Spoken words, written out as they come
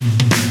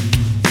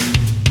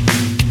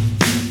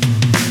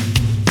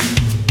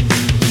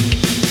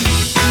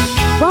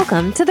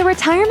Welcome to the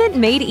Retirement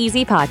Made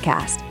Easy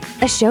podcast,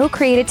 a show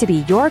created to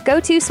be your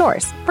go-to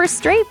source for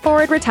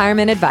straightforward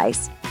retirement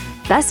advice.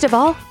 Best of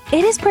all,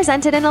 it is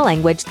presented in a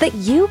language that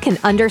you can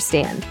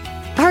understand.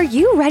 Are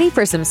you ready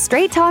for some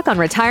straight talk on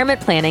retirement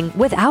planning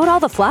without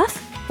all the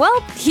fluff?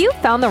 Well, you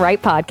found the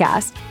right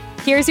podcast.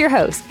 Here's your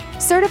host,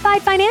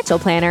 certified financial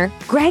planner,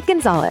 Greg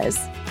Gonzalez.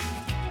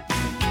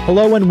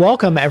 Hello and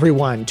welcome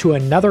everyone to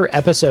another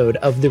episode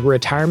of the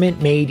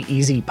Retirement Made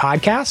Easy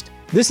podcast.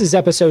 This is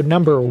episode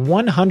number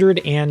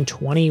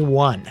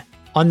 121.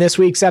 On this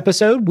week's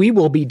episode, we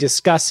will be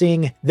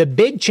discussing the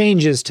big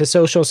changes to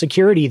Social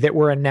Security that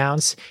were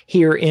announced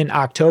here in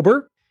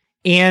October.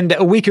 And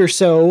a week or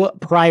so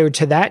prior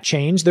to that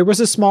change, there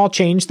was a small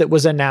change that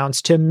was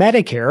announced to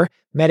Medicare.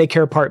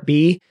 Medicare Part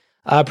B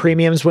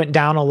premiums went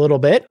down a little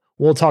bit.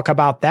 We'll talk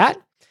about that.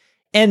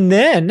 And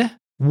then,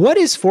 what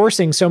is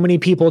forcing so many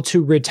people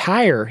to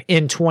retire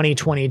in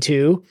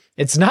 2022?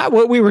 It's not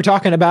what we were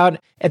talking about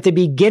at the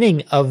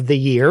beginning of the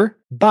year,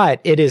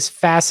 but it is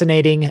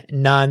fascinating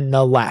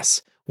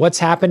nonetheless. What's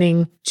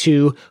happening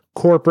to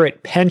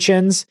corporate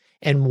pensions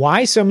and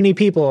why so many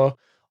people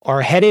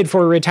are headed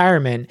for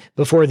retirement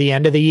before the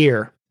end of the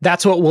year.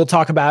 That's what we'll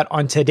talk about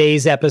on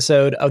today's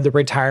episode of the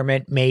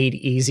Retirement Made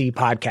Easy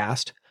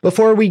podcast.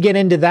 Before we get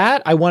into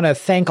that, I want to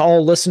thank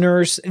all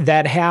listeners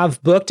that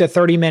have booked a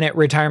 30-minute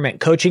retirement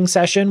coaching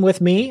session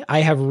with me. I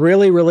have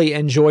really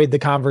enjoyed the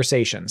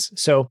conversations.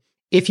 So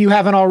if you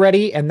haven't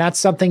already, and that's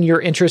something you're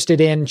interested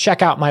in,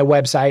 check out my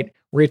website,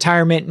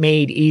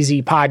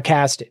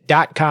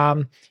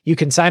 retirementmadeeasypodcast.com. You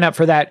can sign up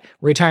for that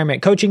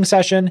retirement coaching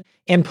session,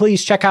 and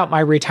please check out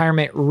my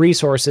retirement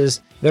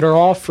resources that are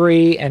all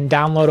free and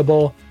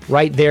downloadable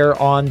right there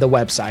on the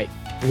website,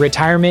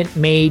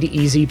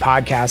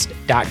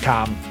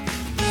 retirementmadeeasypodcast.com.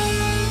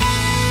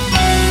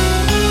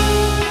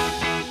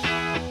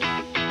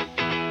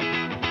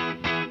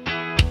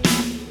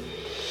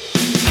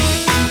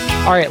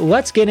 All right,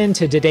 let's get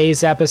into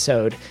today's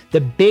episode. The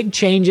big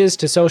changes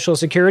to Social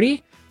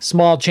Security,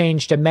 small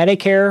change to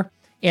Medicare,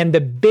 and the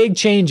big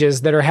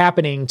changes that are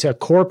happening to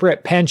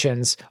corporate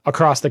pensions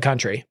across the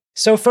country.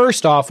 So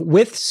first off,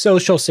 with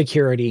Social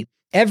Security,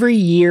 every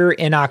year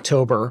in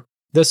October,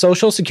 the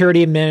Social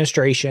Security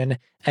Administration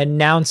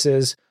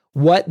announces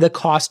what the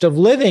cost of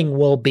living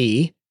will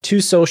be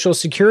to Social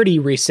Security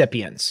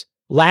recipients.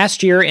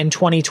 Last year in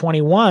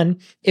 2021,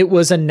 it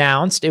was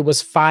announced it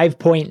was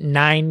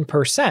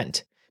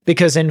 5.9%.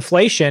 Because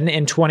inflation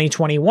in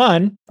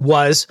 2021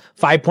 was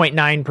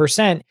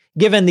 5.9%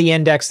 given the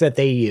index that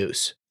they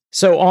use.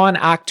 So on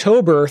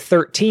October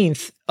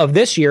 13th of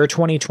this year,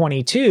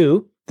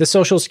 2022, the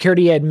Social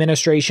Security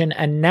Administration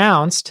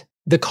announced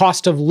the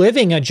cost of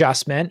living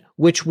adjustment,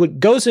 which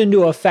goes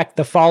into effect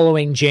the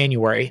following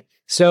January.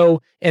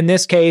 So in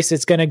this case,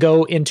 it's going to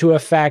go into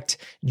effect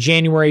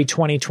January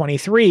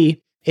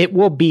 2023. It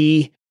will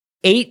be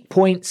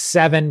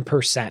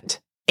 8.7%.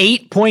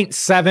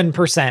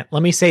 8.7%.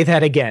 Let me say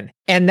that again.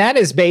 And that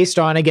is based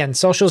on, again,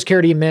 Social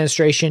Security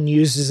Administration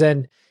uses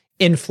an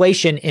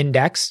inflation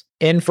index.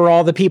 And for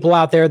all the people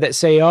out there that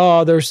say,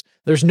 oh, there's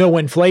no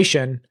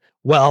inflation,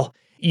 well,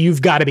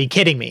 you've got to be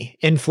kidding me.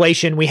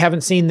 Inflation, we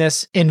haven't seen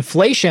this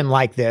inflation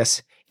like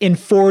this in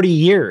 40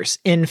 years.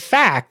 In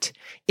fact,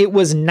 it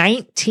was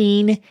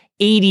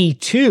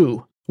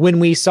 1982 when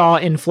we saw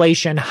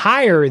inflation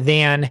higher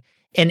than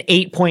an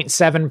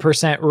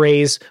 8.7%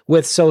 raise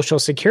with Social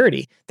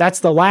Security.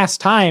 That's the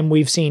last time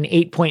we've seen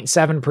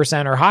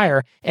 8.7% or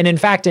higher. And in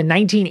fact, in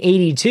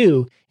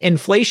 1982,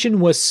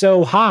 inflation was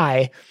so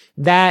high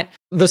that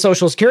the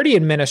Social Security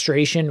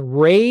Administration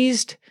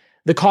raised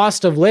the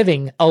cost of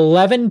living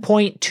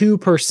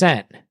 11.2%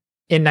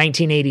 in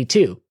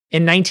 1982.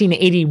 In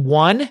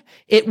 1981,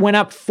 it went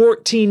up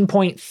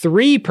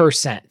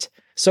 14.3%.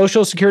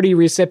 Social Security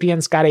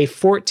recipients got a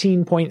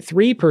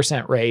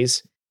 14.3%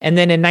 raise. And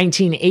then in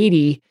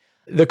 1980,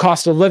 the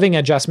cost of living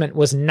adjustment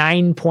was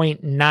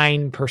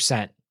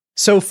 9.9%.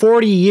 So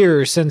 40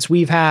 years since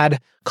we've had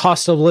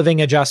cost of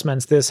living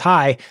adjustments this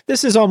high,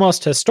 this is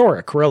almost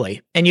historic,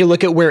 really. And you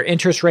look at where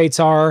interest rates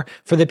are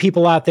for the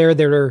people out there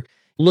that are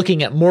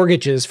looking at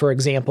mortgages, for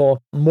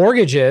example.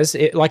 Mortgages,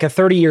 like a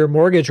 30-year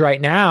mortgage right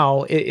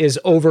now, is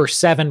over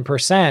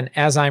 7%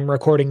 as I'm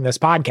recording this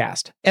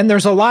podcast. And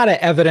there's a lot of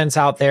evidence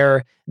out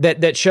there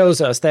that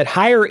shows us that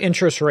higher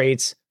interest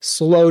rates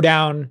slow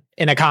down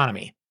an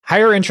economy.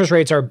 Higher interest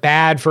rates are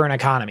bad for an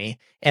economy.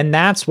 And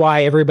that's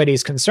why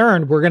everybody's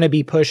concerned we're going to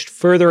be pushed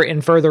further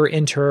and further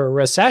into a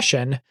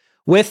recession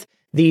with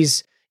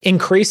these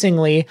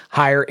increasingly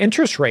higher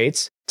interest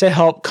rates to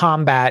help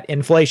combat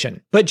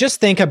inflation. But just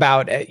think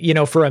about,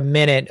 for a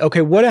minute,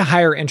 okay, what do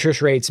higher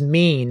interest rates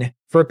mean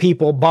for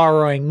people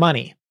borrowing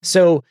money?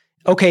 So,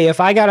 okay, if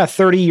I got a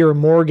 30-year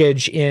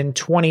mortgage in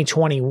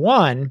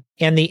 2021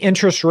 and the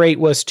interest rate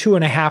was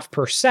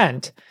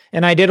 2.5%,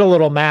 and I did a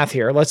little math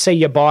here, let's say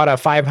you bought a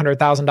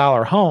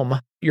 $500,000 home,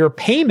 your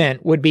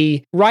payment would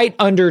be right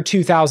under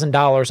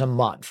 $2,000 a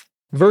month.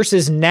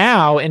 Versus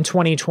now in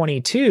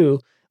 2022,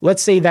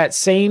 let's say that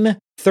same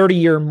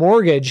 30-year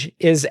mortgage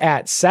is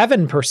at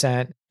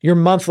 7%, your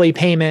monthly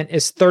payment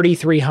is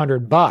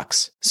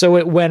 $3,300. So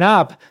it went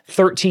up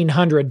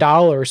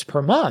 $1,300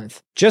 per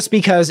month just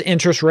because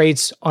interest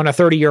rates on a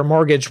 30-year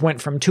mortgage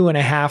went from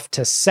 2.5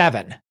 to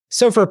 7.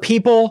 So for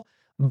people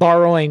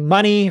borrowing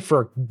money,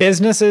 for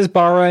businesses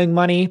borrowing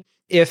money,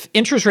 if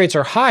interest rates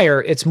are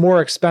higher, it's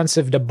more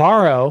expensive to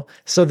borrow,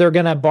 so they're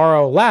going to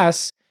borrow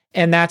less,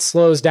 and that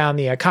slows down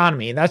the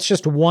economy. That's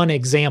just one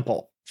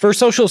example. For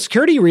Social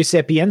Security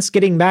recipients,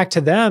 getting back to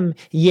them,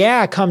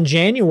 come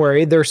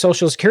January, their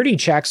Social Security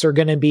checks are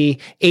going to be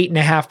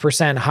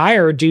 8.5%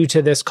 higher due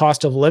to this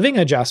cost of living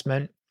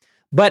adjustment,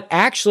 but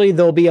actually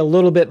there'll be a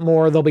little bit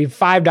more, there'll be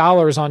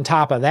 $5 on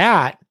top of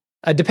that,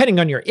 depending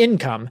on your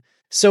income.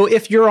 So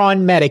if you're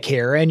on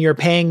Medicare and you're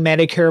paying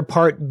Medicare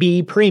Part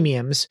B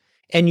premiums,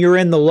 and you're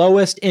in the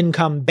lowest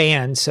income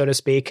band, so to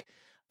speak,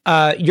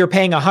 you're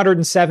paying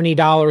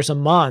 $170 a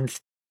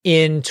month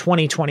in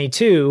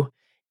 2022.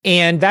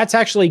 And that's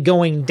actually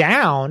going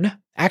down to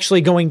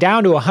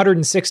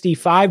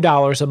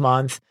 $165 a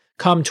month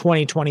come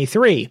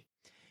 2023.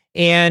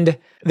 And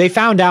they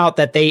found out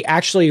that they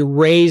actually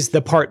raised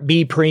the Part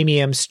B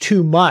premiums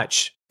too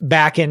much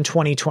back in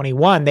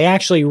 2021. They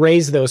actually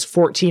raised those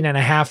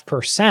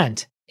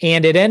 14.5%,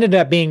 and it ended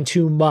up being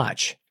too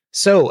much.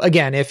 So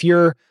again, if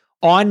you're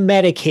on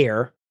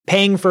Medicare,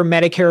 paying for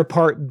Medicare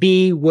Part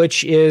B,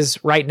 which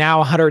is right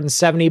now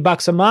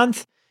 $170 a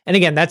month. And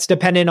again, that's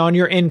dependent on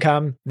your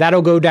income.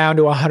 That'll go down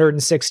to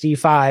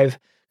 $165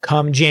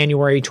 come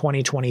January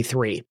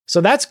 2023. So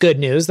that's good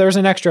news. There's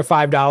an extra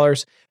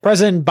 $5.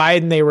 President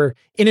Biden, they were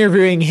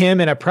interviewing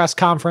him in a press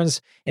conference,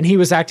 and he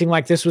was acting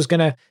like this was going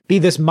to be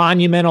this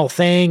monumental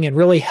thing and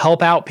really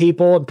help out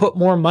people and put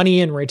more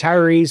money in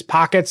retirees'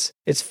 pockets.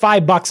 It's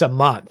 $5 a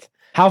month.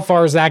 How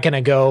far is that going to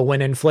go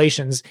when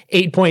inflation's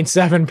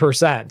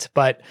 8.7%?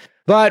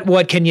 But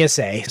what can you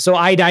say? So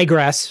I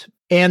digress.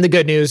 And the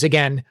good news,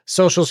 again,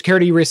 Social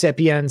Security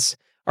recipients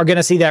are going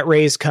to see that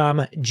raise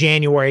come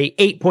January,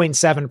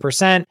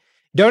 8.7%.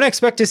 Don't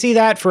expect to see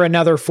that for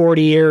another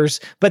 40 years.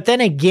 But then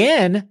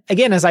again,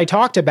 as I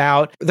talked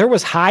about, there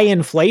was high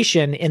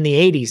inflation in the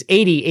 80s,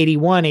 80,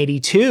 81,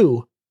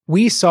 82.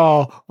 We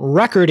saw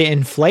record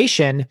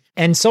inflation,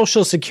 and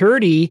Social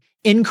Security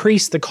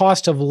increased the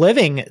cost of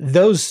living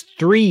those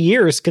 3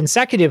 years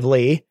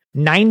consecutively,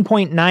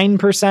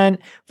 9.9%,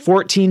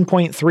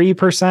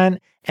 14.3%,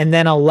 and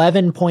then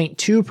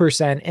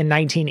 11.2% in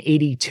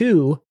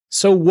 1982.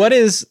 So what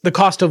is the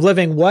cost of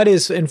living? What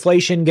is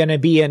inflation going to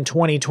be in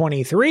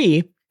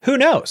 2023? Who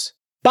knows?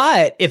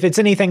 But if it's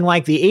anything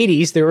like the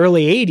 80s, the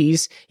early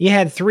 80s, you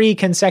had 3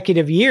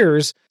 consecutive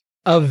years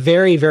of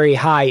very, very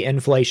high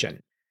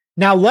inflation.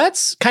 Now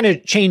let's kind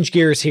of change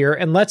gears here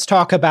and let's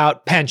talk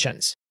about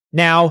pensions.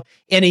 Now,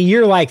 in a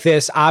year like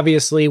this,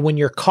 obviously, when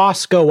your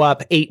costs go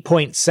up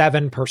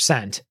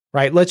 8.7%,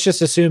 right? Let's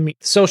just assume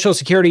Social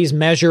Security's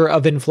measure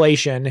of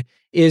inflation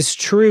is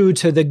true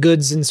to the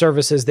goods and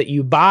services that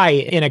you buy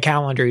in a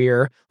calendar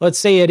year. Let's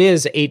say it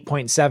is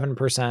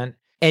 8.7%,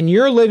 and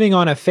you're living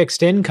on a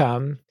fixed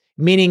income,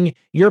 meaning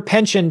your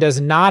pension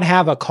does not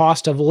have a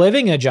cost of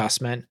living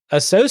adjustment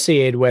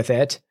associated with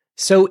it.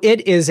 So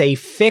it is a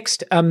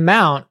fixed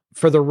amount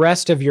for the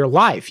rest of your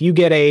life. You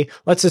get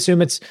let's say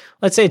it's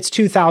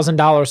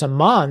 $2,000 a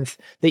month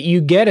that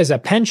you get as a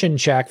pension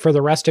check for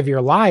the rest of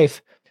your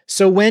life.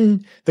 So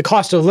when the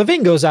cost of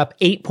living goes up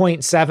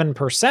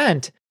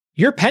 8.7%,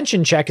 your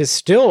pension check is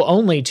still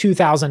only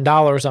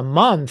 $2,000 a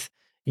month.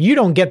 You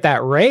don't get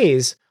that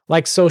raise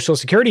like Social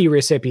Security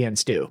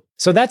recipients do.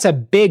 So that's a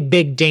big,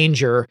 big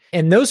danger.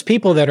 And those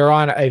people that are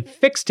on a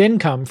fixed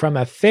income from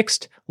a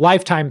fixed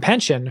lifetime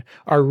pension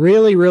are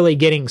really, really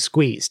getting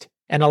squeezed.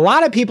 And a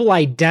lot of people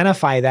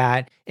identify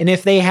that. And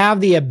if they have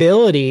the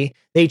ability,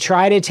 they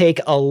try to take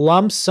a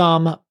lump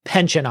sum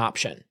pension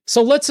option.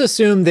 So let's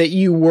assume that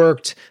you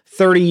worked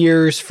 30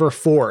 years for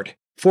Ford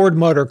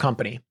Motor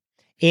Company,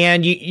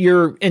 and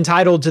you're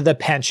entitled to the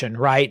pension,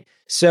 right?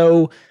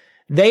 So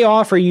they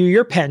offer you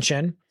your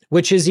pension,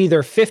 which is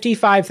either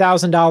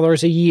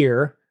 $55,000 a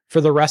year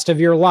for the rest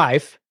of your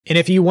life. And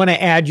if you want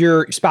to add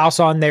your spouse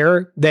on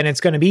there, then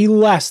it's going to be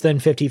less than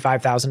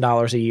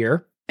 $55,000 a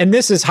year. And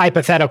this is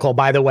hypothetical,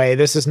 by the way.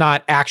 This is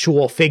not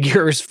actual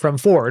figures from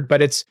Ford,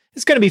 but it's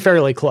going to be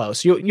fairly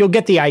close. You'll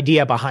get the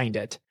idea behind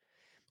it.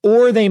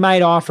 Or they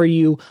might offer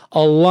you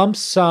a lump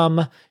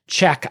sum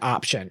check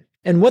option.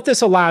 And what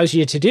this allows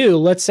you to do,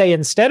 let's say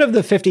instead of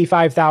the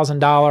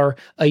 $55,000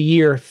 a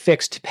year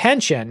fixed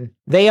pension,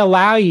 they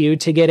allow you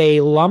to get a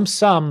lump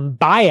sum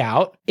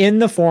buyout in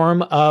the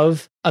form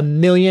of $1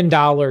 million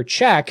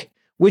check,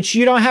 which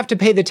you don't have to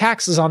pay the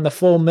taxes on the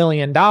full $1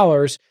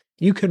 million.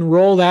 You can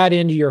roll that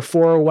into your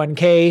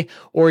 401k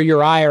or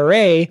your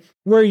IRA,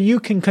 where you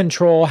can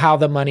control how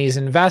the money's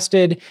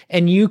invested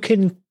and you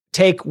can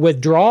take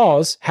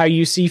withdrawals how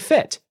you see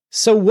fit.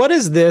 So what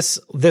is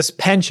this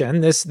pension,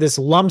 this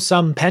lump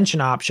sum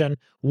pension option?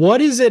 What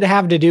does it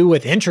have to do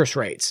with interest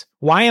rates?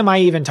 Why am I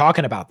even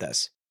talking about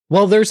this?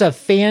 Well, there's a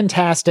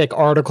fantastic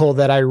article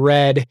that I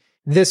read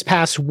this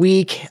past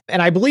week,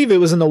 and I believe it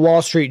was in the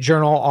Wall Street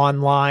Journal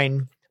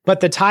online, but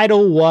the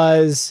title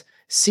was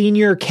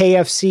senior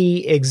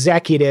KFC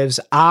executives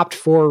opt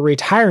for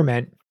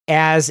retirement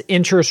as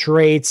interest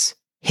rates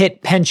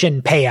hit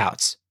pension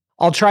payouts.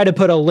 I'll try to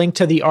put a link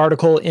to the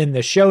article in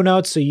the show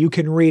notes so you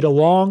can read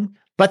along.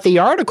 But the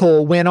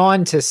article went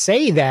on to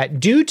say that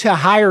due to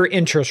higher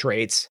interest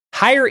rates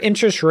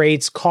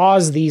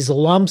cause these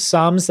lump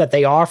sums that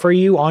they offer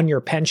you on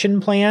your pension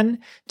plan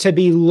to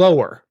be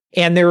lower.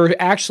 And there were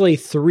actually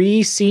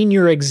 3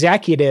 senior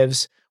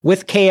executives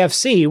with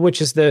KFC,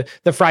 which is the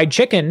fried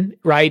chicken,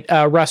 right,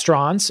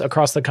 restaurants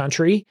across the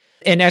country.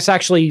 And that's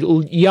actually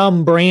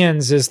Yum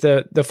Brands is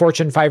the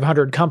Fortune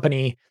 500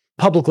 company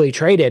publicly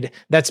traded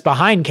that's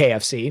behind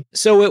KFC.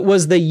 So it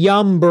was the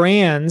Yum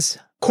Brands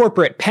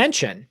corporate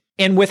pension.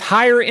 And with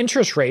higher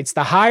interest rates,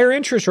 the higher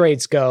interest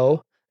rates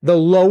go, the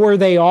lower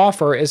they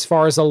offer as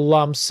far as a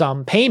lump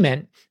sum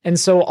payment. And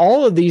so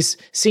all of these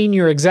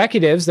senior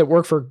executives that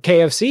work for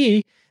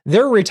KFC,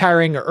 they're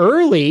retiring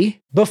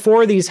early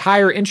before these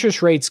higher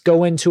interest rates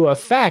go into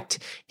effect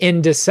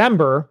in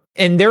December.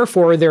 And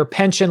therefore, their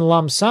pension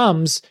lump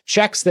sums,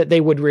 checks that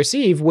they would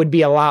receive, would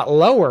be a lot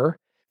lower.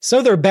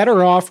 So they're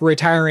better off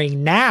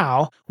retiring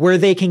now where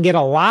they can get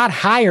a lot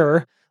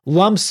higher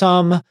lump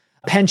sum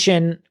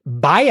pension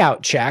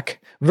buyout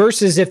check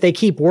versus if they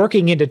keep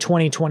working into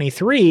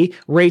 2023,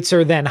 rates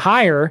are then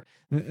higher,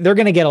 they're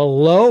going to get a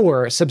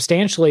lower,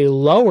 substantially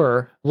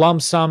lower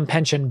lump sum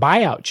pension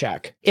buyout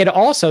check. It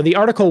also, the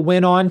article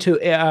went on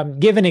to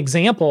give an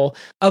example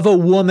of a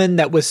woman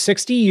that was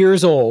 60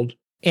 years old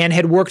and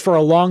had worked for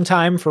a long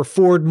time for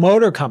Ford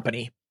Motor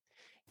Company.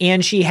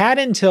 And she had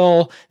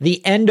until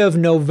the end of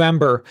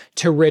November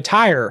to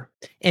retire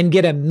and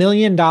get $1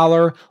 million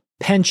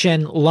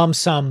pension lump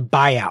sum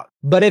buyout.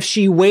 But if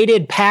she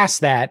waited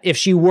past that, if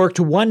she worked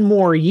one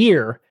more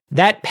year,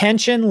 that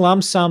pension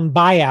lump sum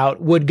buyout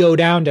would go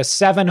down to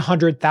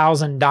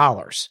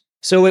 $700,000.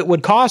 So it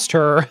would cost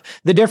her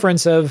the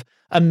difference of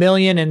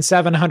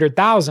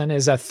 $1,700,000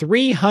 is a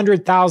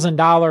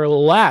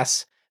 $300,000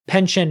 less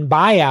pension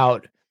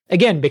buyout,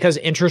 again, because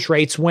interest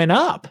rates went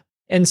up.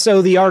 And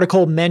so the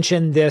article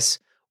mentioned this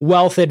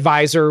wealth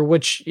advisor,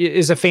 which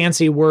is a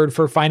fancy word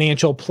for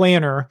financial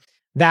planner,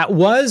 that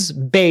was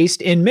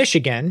based in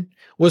Michigan,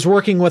 was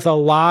working with a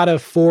lot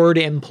of Ford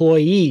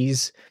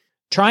employees,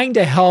 trying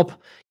to help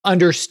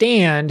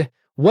understand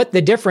what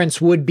the difference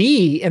would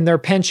be in their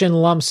pension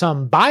lump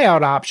sum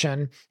buyout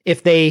option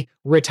if they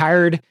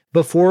retired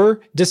before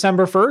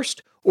December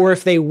 1st, or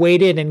if they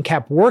waited and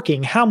kept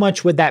working, how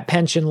much would that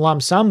pension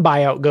lump sum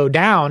buyout go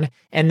down?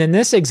 And in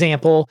this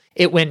example,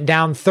 it went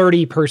down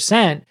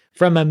 30%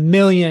 from $1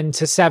 million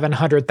to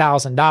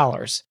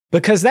 $700,000.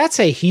 Because that's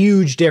a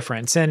huge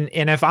difference. And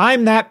if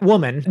I'm that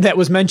woman that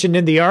was mentioned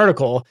in the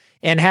article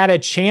and had a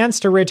chance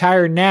to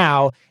retire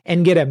now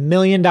and get $1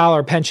 million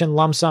pension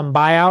lump sum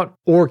buyout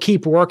or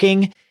keep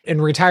working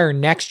and retire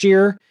next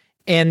year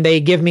and they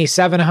give me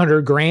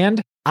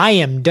 $700,000, I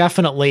am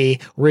definitely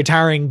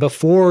retiring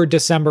before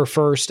December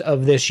 1st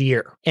of this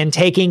year and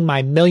taking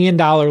my $1 million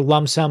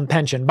lump sum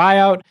pension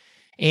buyout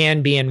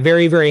and being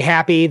very, very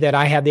happy that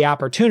I had the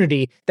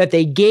opportunity, that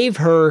they gave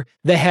her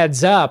the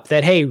heads up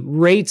that, hey,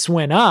 rates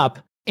went up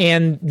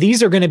and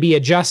these are going to be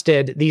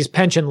adjusted. These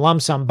pension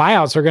lump sum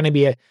buyouts are going to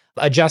be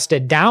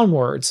adjusted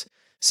downwards.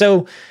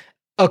 So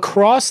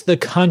across the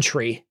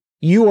country,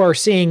 you are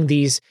seeing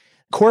these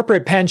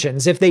corporate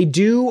pensions, if they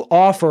do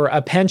offer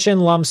a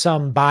pension lump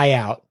sum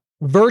buyout,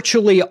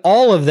 virtually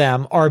all of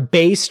them are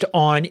based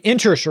on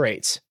interest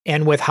rates.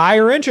 And with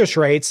higher interest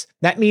rates,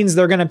 that means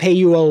they're going to pay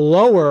you a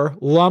lower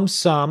lump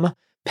sum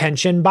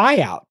pension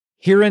buyout.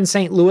 Here in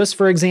St. Louis,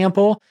 for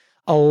example,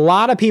 a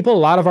lot of people, a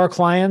lot of our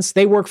clients,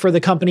 they work for the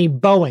company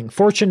Boeing,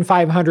 Fortune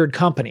 500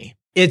 company.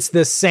 It's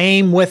the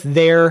same with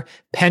their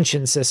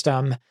pension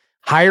system.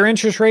 Higher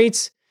interest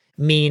rates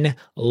mean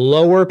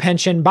lower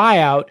pension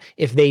buyout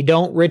if they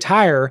don't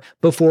retire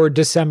before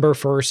December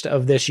 1st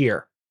of this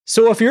year.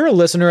 So if you're a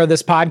listener of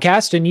this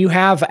podcast and you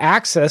have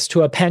access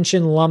to a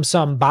pension lump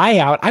sum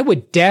buyout, I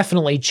would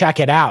definitely check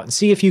it out and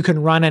see if you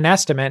can run an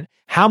estimate.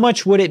 How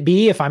much would it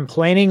be if I'm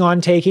planning on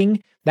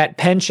taking that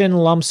pension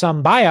lump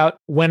sum buyout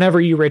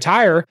whenever you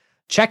retire?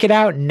 Check it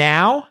out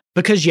now,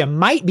 because you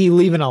might be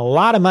leaving a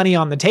lot of money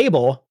on the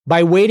table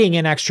by waiting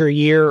an extra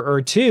year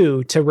or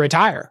two to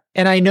retire.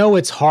 And I know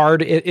it's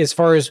hard as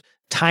far as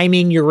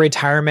timing your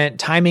retirement,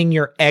 timing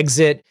your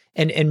exit,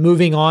 and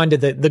moving on to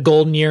the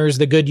golden years,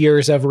 the good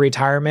years of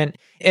retirement.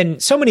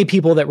 And so many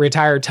people that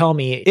retire tell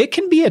me it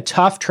can be a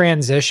tough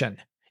transition.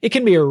 It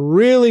can be a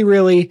really,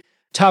 really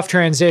tough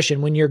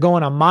transition when you're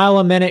going a mile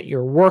a minute,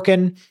 you're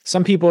working.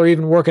 Some people are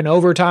even working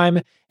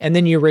overtime, and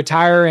then you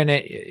retire and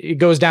it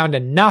goes down to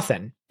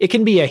nothing. It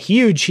can be a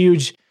huge,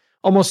 huge,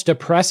 almost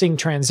depressing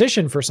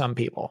transition for some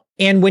people.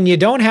 And when you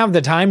don't have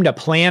the time to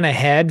plan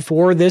ahead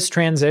for this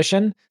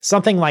transition,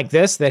 something like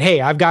this, that,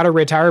 hey, I've got to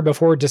retire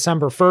before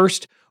December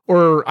 1st,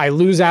 or I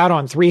lose out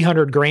on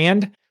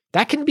 $300,000,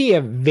 that can be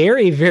a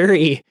very,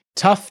 very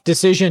tough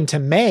decision to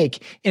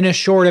make in a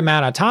short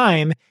amount of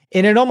time.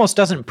 And it almost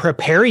doesn't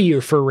prepare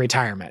you for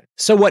retirement.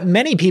 So what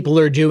many people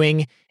are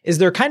doing is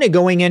they're kind of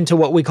going into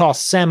what we call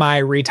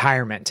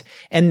semi-retirement,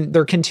 and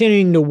they're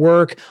continuing to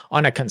work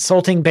on a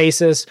consulting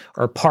basis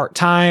or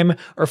part-time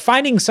or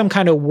finding some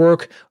kind of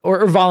work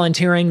or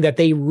volunteering that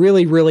they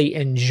really, really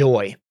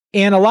enjoy.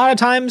 And a lot of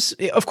times,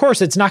 of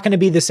course, it's not going to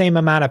be the same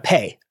amount of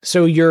pay.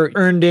 So your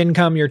earned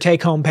income, your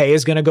take-home pay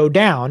is going to go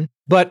down.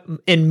 But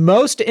in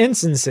most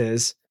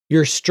instances,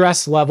 your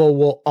stress level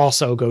will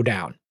also go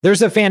down.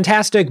 There's a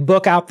fantastic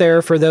book out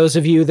there for those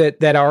of you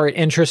that are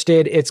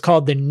interested. It's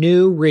called The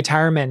New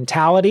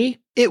Retirementality.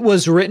 It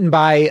was written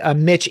by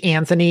Mitch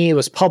Anthony. It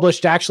was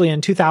published actually in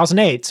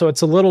 2008, so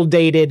it's a little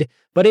dated,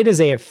 but it is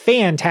a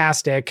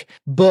fantastic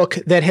book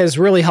that has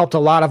really helped a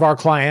lot of our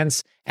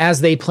clients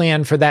as they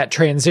plan for that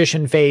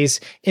transition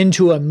phase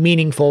into a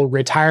meaningful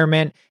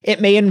retirement.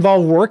 It may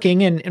involve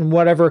working in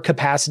whatever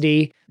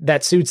capacity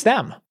that suits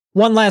them.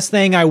 One last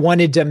thing I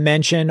wanted to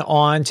mention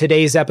on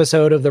today's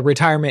episode of the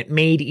Retirement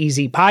Made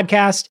Easy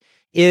podcast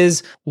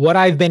is what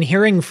I've been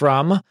hearing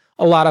from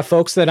a lot of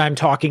folks that I'm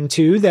talking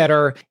to that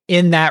are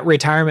in that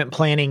retirement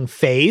planning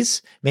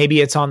phase.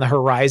 Maybe it's on the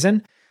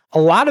horizon. A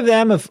lot of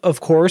them,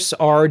 of course,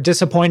 are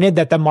disappointed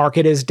that the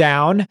market is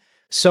down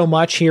so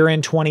much here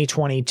in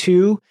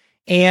 2022,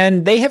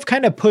 and they have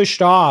kind of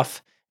pushed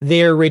off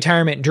their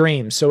retirement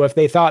dreams. So if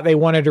they thought they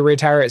wanted to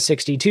retire at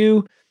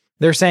 62,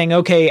 they're saying,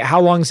 okay, how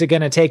long is it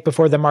going to take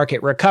before the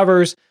market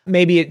recovers?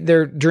 Maybe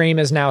their dream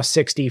is now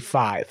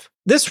 65.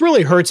 This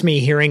really hurts me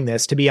hearing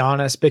this, to be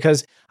honest,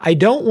 because I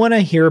don't want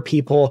to hear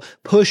people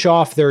push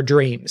off their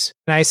dreams.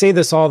 And I say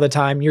this all the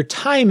time, your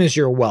time is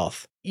your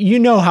wealth. You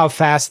know how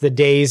fast the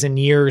days and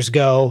years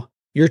go.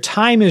 Your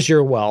time is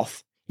your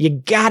wealth. You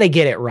got to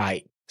get it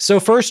right. So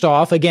first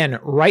off, again,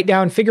 write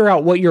down, figure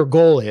out what your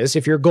goal is.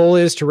 If your goal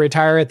is to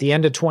retire at the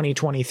end of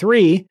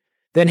 2023,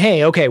 then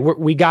hey, okay,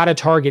 we got a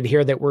target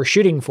here that we're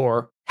shooting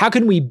for. How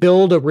can we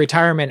build a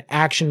retirement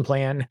action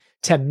plan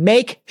to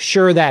make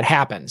sure that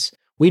happens?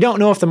 We don't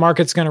know if the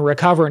market's going to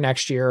recover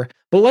next year,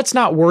 but let's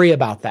not worry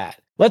about that.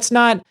 Let's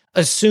not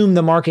assume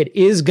the market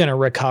is going to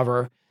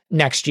recover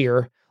next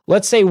year.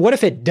 Let's say, what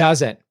if it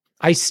doesn't?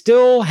 I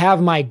still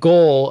have my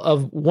goal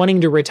of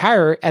wanting to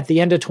retire at the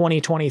end of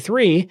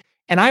 2023,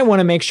 and I want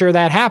to make sure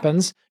that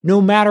happens no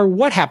matter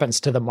what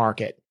happens to the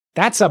market.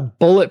 That's a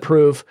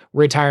bulletproof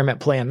retirement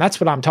plan. That's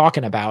what I'm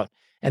talking about.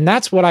 And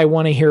that's what I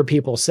want to hear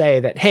people say,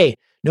 that, hey,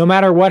 no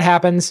matter what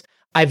happens,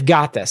 I've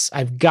got this.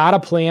 I've got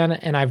a plan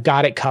and I've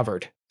got it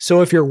covered.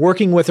 So if you're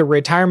working with a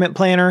retirement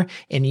planner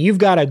and you've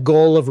got a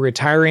goal of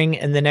retiring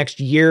in the next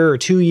year or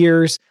 2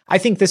 years, I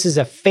think this is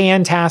a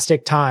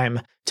fantastic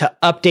time to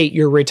update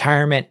your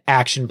retirement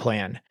action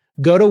plan.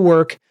 Go to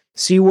work,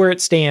 see where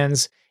it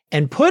stands,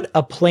 and put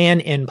a plan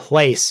in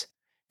place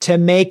to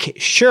make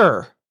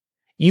sure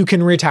you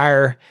can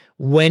retire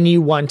when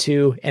you want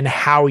to and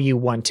how you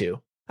want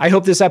to. I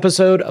hope this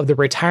episode of the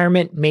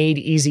Retirement Made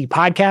Easy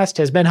podcast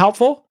has been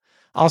helpful.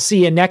 I'll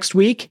see you next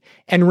week.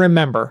 And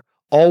remember,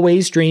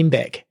 always dream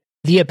big.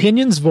 The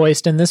opinions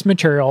voiced in this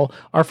material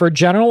are for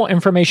general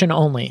information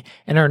only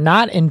and are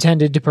not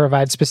intended to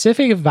provide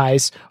specific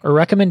advice or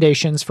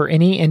recommendations for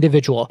any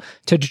individual.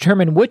 To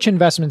determine which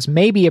investments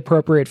may be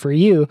appropriate for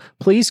you,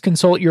 please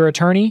consult your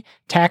attorney,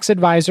 tax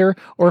advisor,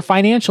 or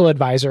financial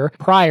advisor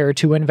prior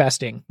to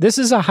investing. This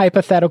is a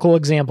hypothetical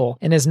example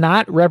and is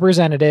not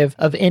representative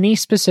of any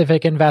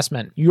specific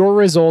investment. Your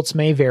results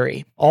may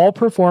vary. All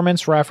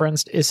performance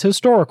referenced is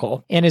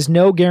historical and is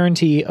no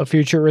guarantee of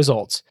future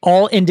results.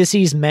 All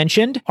indices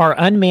mentioned are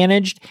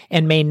unmanaged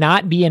and may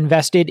not be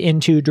invested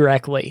into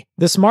directly.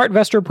 The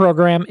SmartVestor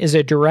program is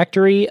a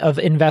directory of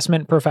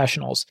investment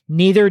professionals.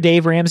 Neither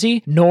Dave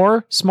Ramsey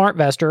nor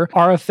SmartVestor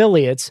are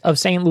affiliates of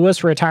St.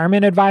 Louis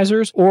Retirement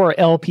Advisors or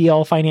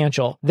LPL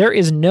Financial. There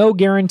is no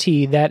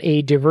guarantee that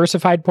a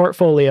diversified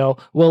portfolio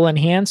will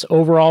enhance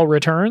overall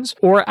returns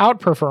or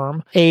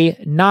outperform a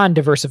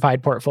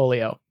non-diversified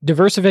portfolio.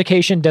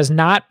 Diversification does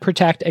not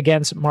protect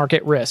against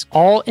market risk.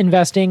 All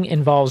investing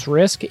involves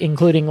risk,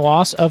 including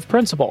loss of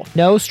principal.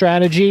 No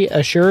strategy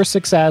assures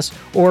success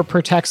or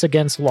protects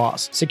against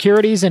loss.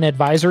 Securities and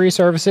advisory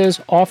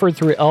services offered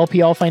through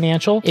LPL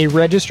Financial, a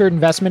registered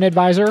investment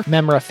advisor,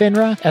 member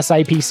FINRA,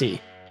 SIPC.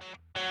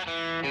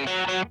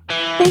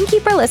 Thank you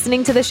for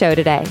listening to the show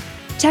today.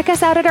 Check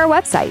us out at our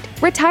website,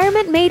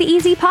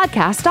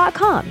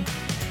 retirementmadeeasypodcast.com.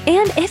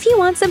 And if you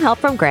want some help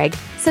from Greg,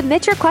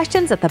 submit your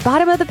questions at the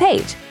bottom of the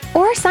page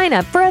or sign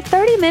up for a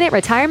 30-minute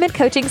retirement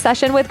coaching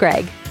session with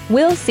Greg.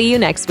 We'll see you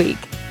next week.